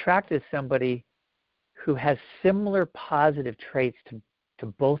you'd be attracted to somebody who has similar positive traits to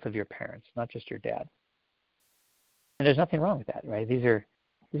both of your parents, not just your dad. And there's nothing wrong with that, right? These are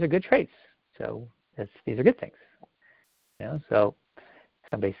good traits. So these are good things. So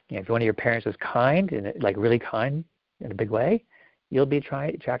somebody, if one of your parents was kind and like really kind in a big way, you'll be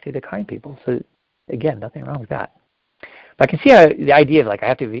attracted to kind people. So again, nothing wrong with that. But I can see how the idea of like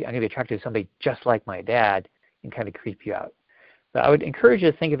I'm going to be attracted to somebody just like my dad can kind of creep you out. But I would encourage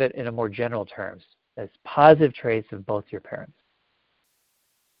you to think of it in a more general terms, as positive traits of both your parents.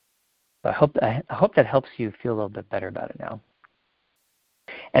 So I hope that helps you feel a little bit better about it now.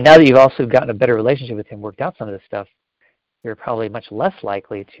 And now that you've also gotten a better relationship with him, worked out some of this stuff, you're probably much less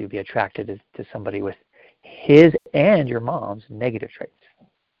likely to be attracted to somebody with his and your mom's negative traits.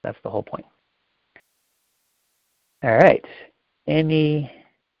 That's the whole point. All right. Any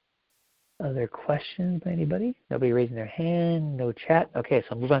other questions by anybody? Nobody raising their hand, no chat. Okay, so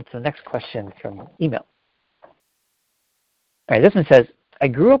I'll move on to the next question from email. All right, this one says, I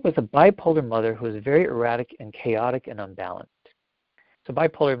grew up with a bipolar mother who was very erratic and chaotic and unbalanced. So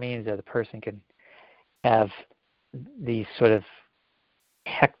bipolar means that the person can have these sort of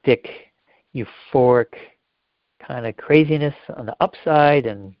hectic, euphoric kind of craziness on the upside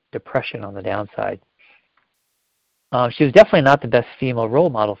and depression on the downside. She was definitely not the best female role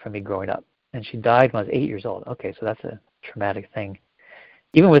model for me growing up, and she died when I was 8 years old. Okay, so that's a traumatic thing.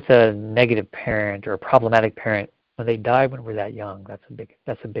 Even with a negative parent or a problematic parent, when they die when we're that young, that's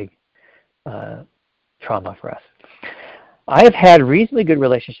a big trauma for us. I have had reasonably good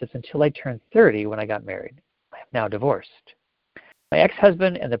relationships until I turned 30 when I got married. I am now divorced. My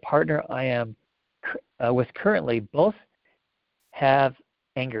ex-husband and the partner I am with currently both have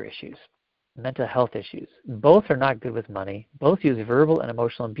anger issues, mental health issues. Both are not good with money. Both use verbal and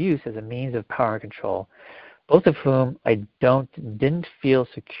emotional abuse as a means of power and control, both of whom I didn't feel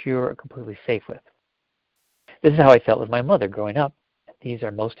secure or completely safe with. This is how I felt with my mother growing up. These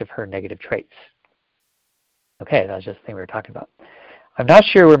are most of her negative traits. Okay, that was just the thing we were talking about. I'm not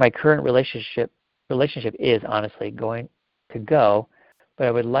sure where my current relationship is honestly going to go, but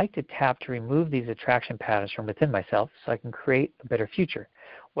I would like to tap to remove these attraction patterns from within myself so I can create a better future.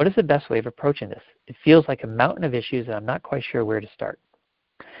 What is the best way of approaching this? It feels like a mountain of issues and I'm not quite sure where to start.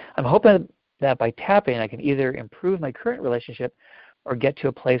 I'm hoping that by tapping I can either improve my current relationship or get to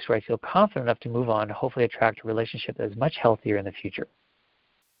a place where I feel confident enough to move on and hopefully attract a relationship that is much healthier in the future.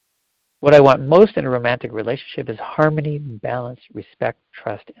 What I want most in a romantic relationship is harmony, balance, respect,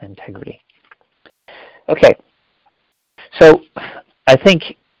 trust, and integrity. Okay, so I think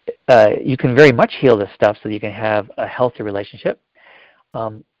you can very much heal this stuff so that you can have a healthy relationship.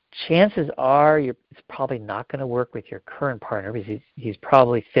 Chances are it's probably not going to work with your current partner because he's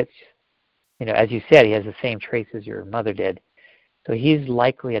probably fits, as you said, he has the same traits as your mother did. So he's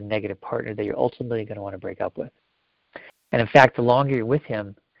likely a negative partner that you're ultimately going to want to break up with. And in fact, the longer you're with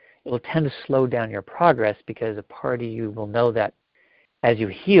him, it will tend to slow down your progress because a part of you will know that as you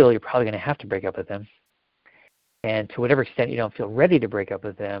heal, you're probably going to have to break up with him. And to whatever extent you don't feel ready to break up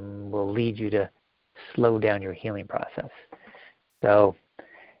with them will lead you to slow down your healing process. So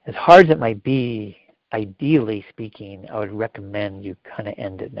as hard as it might be, ideally speaking, I would recommend you kind of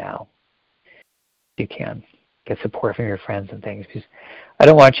end it now if you can. Get support from your friends and things. Because I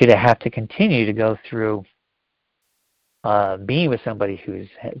don't want you to have to continue to go through being with somebody who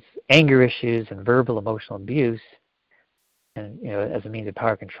has anger issues and verbal emotional abuse and as a means of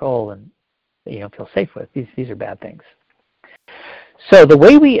power control and that you don't feel safe with. These are bad things. So the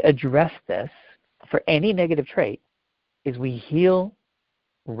way we address this for any negative trait is we heal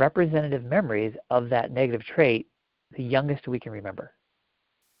representative memories of that negative trait, the youngest we can remember.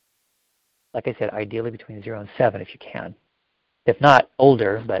 Like I said, ideally between 0 and 7 if you can. If not,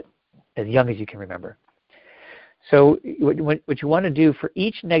 older, but as young as you can remember. So what you want to do for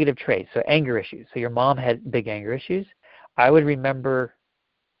each negative trait, so anger issues, so your mom had big anger issues, I would remember,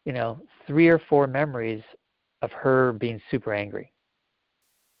 3 or 4 memories of her being super angry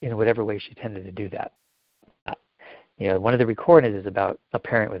in whatever way she tended to do that. One of the recordings is about a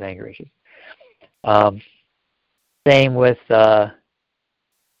parent with anger issues. Same with,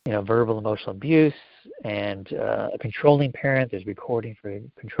 verbal emotional abuse and a controlling parent. There's recording for a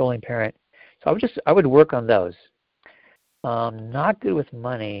controlling parent. So I would work on those. Not good with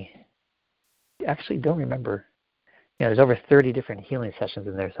money. Actually, don't remember. There's over 30 different healing sessions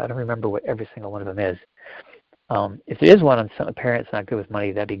in there, so I don't remember what every single one of them is. If there is one on a parent that's not good with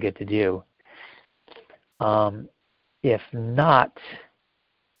money, that'd be good to do. If not,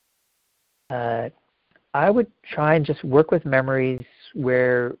 I would try and just work with memories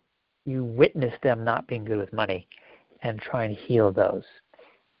where you witness them not being good with money and try and heal those.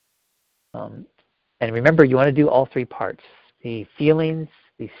 And remember, you want to do all 3 parts: the feelings,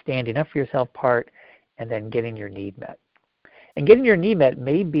 the standing up for yourself part, and then getting your need met. And getting your need met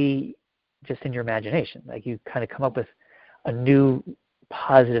may be just in your imagination. Like you kind of come up with a new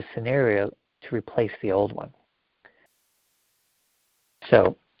positive scenario to replace the old one.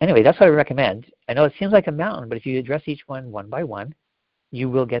 So anyway, that's what I recommend. I know it seems like a mountain, but if you address each one by one, you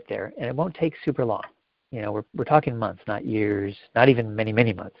will get there. And it won't take super long. We're talking months, not years, not even many,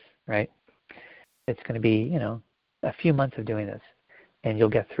 many months, right? It's going to be, a few months of doing this, and you'll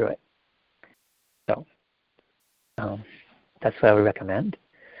get through it. So that's what I would recommend.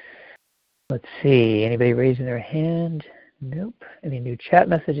 Let's see. Anybody raising their hand? Nope. Any new chat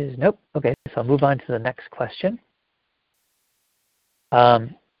messages? Nope. Okay, so I'll move on to the next question.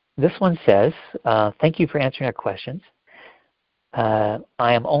 This one says, thank you for answering our questions. I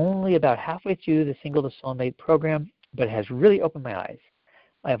am only about halfway through the Single to Soulmate program, but it has really opened my eyes.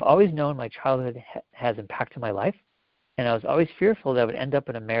 I have always known my childhood has impacted my life, and I was always fearful that I would end up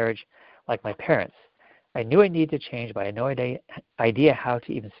in a marriage like my parents. I knew I needed to change, but I had no idea how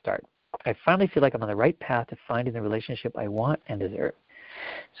to even start. I finally feel like I'm on the right path to finding the relationship I want and deserve.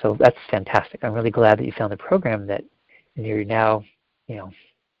 So that's fantastic. I'm really glad that you found the program that you're now,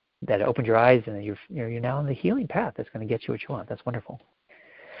 that opened your eyes, and you're now on the healing path that's going to get you what you want. That's wonderful.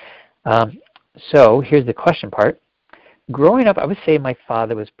 So here's the question part. Growing up, I would say my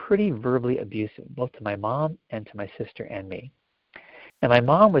father was pretty verbally abusive, both to my mom and to my sister and me. And my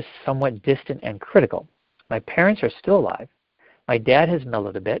mom was somewhat distant and critical. My parents are still alive. My dad has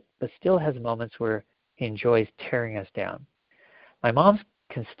mellowed a bit, but still has moments where he enjoys tearing us down. My mom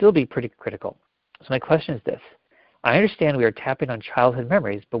can still be pretty critical. So my question is this. I understand we are tapping on childhood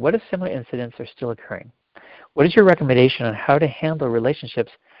memories, but what if similar incidents are still occurring? What is your recommendation on how to handle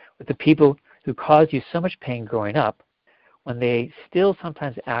relationships with the people who caused you so much pain growing up when they still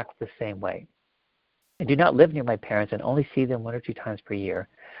sometimes act the same way? I do not live near my parents and only see them 1 or 2 times per year,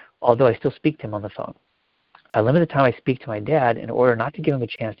 although I still speak to him on the phone. I limit the time I speak to my dad in order not to give him a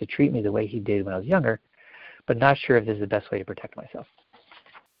chance to treat me the way he did when I was younger, but not sure if this is the best way to protect myself.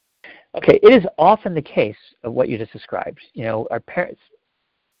 Okay, it is often the case of what you just described. Our parents,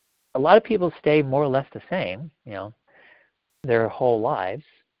 a lot of people stay more or less the same, their whole lives.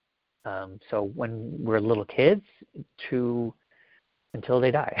 So when we're little kids until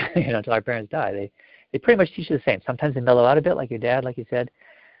they die, until our parents die, they pretty much teach you the same. Sometimes they mellow out a bit, like your dad, like you said.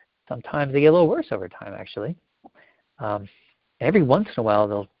 Sometimes they get a little worse over time, actually. Every once in a while,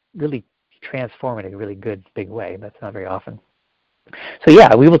 they'll really transform in a really good, big way. That's not very often. So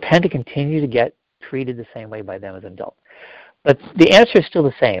yeah, we will tend to continue to get treated the same way by them as adults. But the answer is still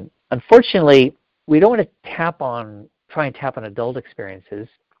the same. Unfortunately, we don't want to try and tap on adult experiences,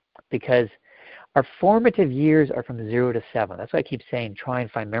 because our formative years are from 0 to 7. That's why I keep saying try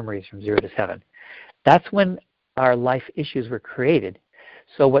and find memories from 0 to 7. That's when our life issues were created.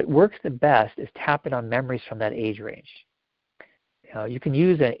 So what works the best is tapping on memories from that age range. You can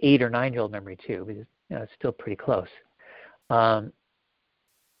use an 8 or 9-year-old memory too, because it's still pretty close.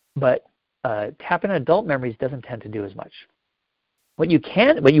 But tapping on adult memories doesn't tend to do as much. What you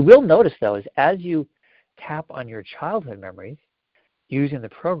will notice though is as you tap on your childhood memories using the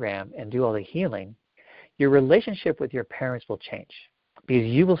program and do all the healing, your relationship with your parents will change, because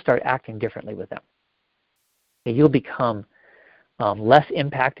you will start acting differently with them. You'll become less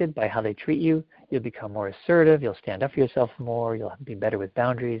impacted by how they treat you. You'll become more assertive. You'll stand up for yourself more. You'll be better with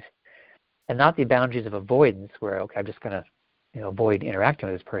boundaries, and not the boundaries of avoidance where, okay, I'm just going to avoid interacting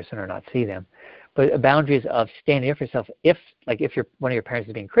with this person or not see them. But boundaries of standing up for yourself. If one of your parents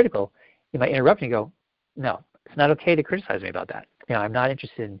is being critical, you might interrupt and go, no, it's not okay to criticize me about that. I'm not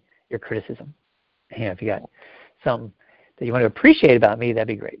interested in your criticism. If you got something that you want to appreciate about me, that'd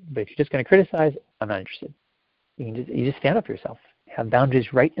be great. But if you're just going to criticize, I'm not interested. You just stand up for yourself. Have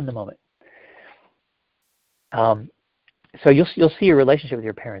boundaries right in the moment. So you'll see your relationship with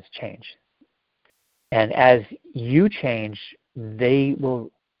your parents change. And as you change, they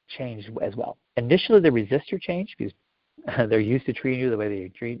will change as well. Initially, they resist your change because they're used to treating you the way they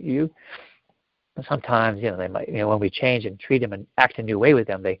treat you. Sometimes, they might, when we change and treat them and act a new way with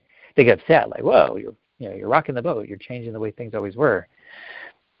them, they get upset. Like, whoa, you're rocking the boat. You're changing the way things always were.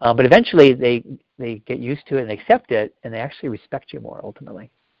 But eventually, they get used to it and they accept it, and they actually respect you more ultimately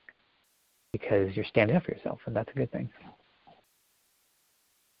because you're standing up for yourself, and that's a good thing.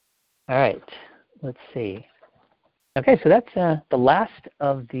 All right, let's see. Okay, so that's the last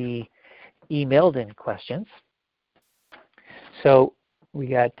of the emailed-in questions. So we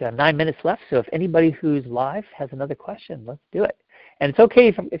got 9 minutes left, so if anybody who's live has another question, let's do it. And it's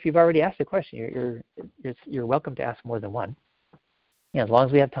okay if you've already asked a question. You're welcome to ask more than one. As long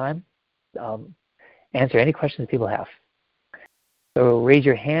as we have time, answer any questions people have. So raise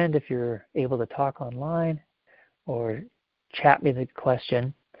your hand if you're able to talk online, or chat me the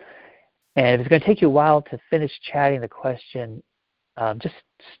question. And if it's going to take you a while to finish chatting the question,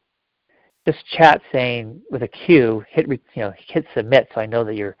 just chat saying with a Q, hit submit, so I know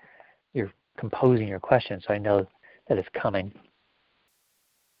that you're composing your question, so I know that it's coming.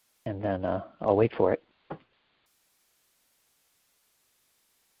 And then I'll wait for it.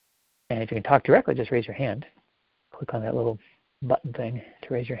 And if you can talk directly, just raise your hand. Click on that little button thing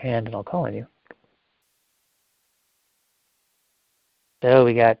to raise your hand, and I'll call on you. So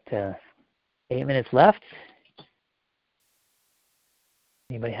we got 8 minutes left.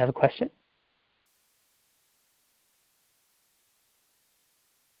 Anybody have a question?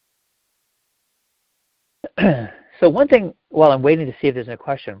 So one thing, while I'm waiting to see if there's a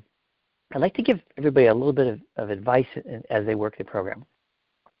question, I'd like to give everybody a little bit of advice as they work the program.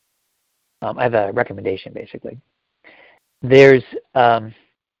 I have a recommendation, basically. There's, the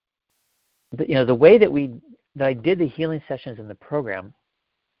way that I did the healing sessions in the program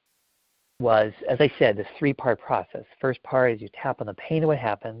was, as I said, this 3-part process. First part is you tap on the pain of what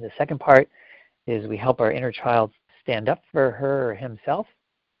happened. The second part is we help our inner child stand up for her or himself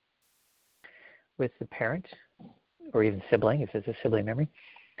with the parent or even sibling, if it's a sibling memory.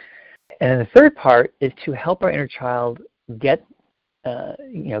 And then the third part is to help our inner child get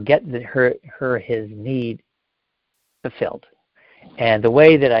his need fulfilled. And the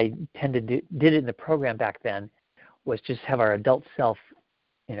way that I did it in the program back then was just have our adult self,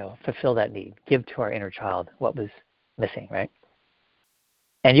 fulfill that need, give to our inner child what was missing, right?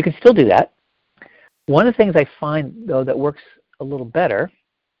 And you can still do that. One of the things I find, though, that works a little better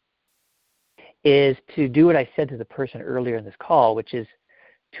is to do what I said to the person earlier in this call, which is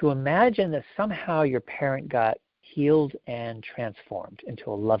to imagine that somehow your parent got healed and transformed into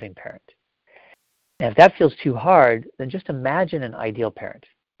a loving parent. And if that feels too hard, then just imagine an ideal parent,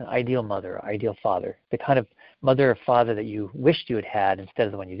 an ideal mother, or ideal father, the kind of mother or father that you wished you had had instead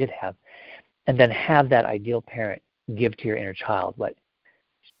of the one you did have, and then have that ideal parent give to your inner child what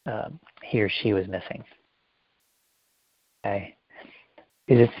he or she was missing. Okay?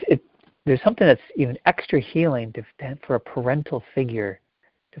 Because there's something that's even extra healing for a parental figure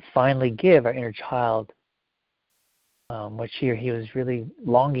to finally give our inner child what she or he was really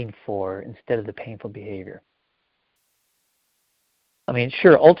longing for instead of the painful behavior. I mean,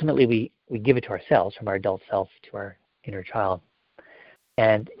 sure, ultimately we give it to ourselves, from our adult self to our inner child.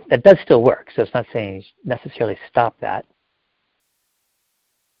 And that does still work, so it's not saying necessarily stop that.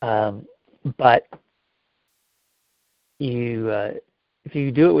 But if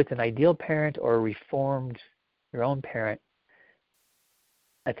you do it with an ideal parent or reformed your own parent,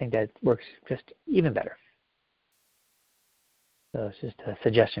 I think that works just even better. So it's just a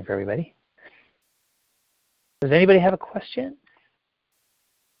suggestion for everybody. Does anybody have a question?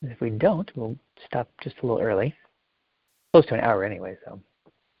 If we don't, we'll stop just a little early. Close to an hour anyway, so.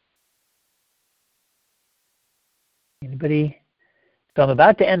 Anybody? So I'm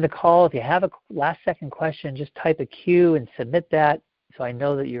about to end the call. If you have a last-second question, just type a Q and submit that so I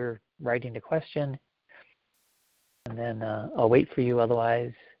know that you're writing the question. And then I'll wait for you.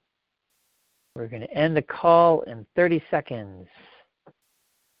 Otherwise, we're going to end the call in 30 seconds.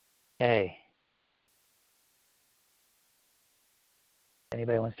 Okay.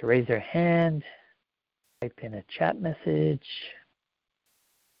 Anybody wants to raise their hand, type in a chat message.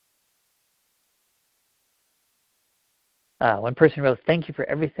 One person wrote, "Thank you for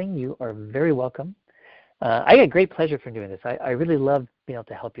everything. You are very welcome." I get great pleasure from doing this. I really love being able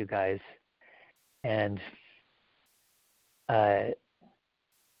to help you guys, and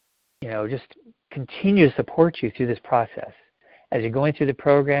just continue to support you through this process as you're going through the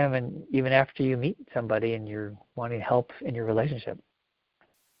program, and even after you meet somebody and you're wanting help in your relationship.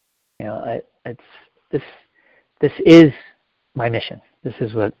 This is my mission. This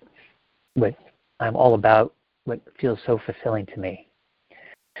is what I'm all about. What feels so fulfilling to me.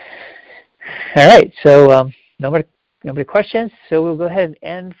 All right, so no more questions. So we'll go ahead and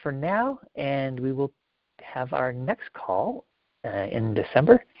end for now, and we will have our next call in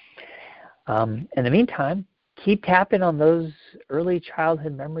December. In the meantime, keep tapping on those early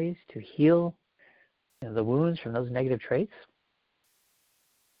childhood memories to heal the wounds from those negative traits,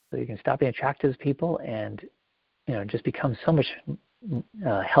 so you can stop being attracted to people and just become so much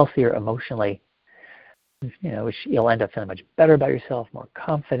healthier emotionally. Which you'll end up feeling much better about yourself, more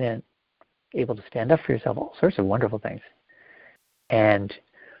confident, able to stand up for yourself, all sorts of wonderful things. And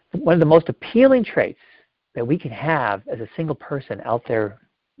one of the most appealing traits that we can have as a single person out there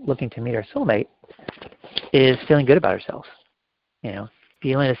looking to meet our soulmate is feeling good about ourselves.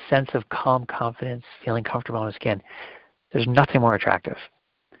 Feeling a sense of calm confidence, feeling comfortable in our skin. There's nothing more attractive.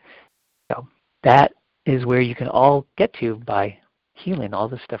 So that is where you can all get to by healing all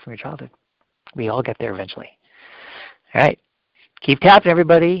this stuff from your childhood. We all get there eventually. All right. Keep tapping,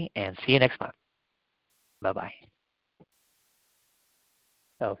 everybody, and see you next month. Bye-bye.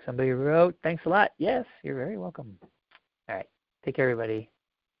 Oh, somebody wrote, "Thanks a lot." Yes, you're very welcome. All right. Take care, everybody.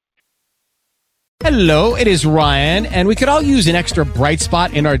 Hello, it is Ryan, and we could all use an extra bright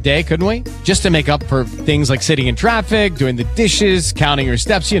spot in our day, couldn't we? Just to make up for things like sitting in traffic, doing the dishes, counting your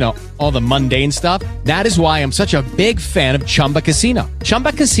steps, all the mundane stuff. That is why I'm such a big fan of Chumba Casino.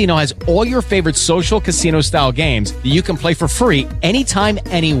 Chumba Casino has all your favorite social casino-style games that you can play for free anytime,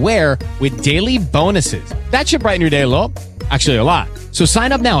 anywhere with daily bonuses. That should brighten your day a little. Actually, a lot. So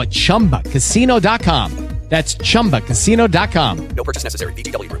sign up now at ChumbaCasino.com. That's ChumbaCasino.com. No purchase necessary.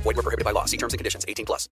 VGW Group. Void where prohibited by law. See terms and conditions. 18+.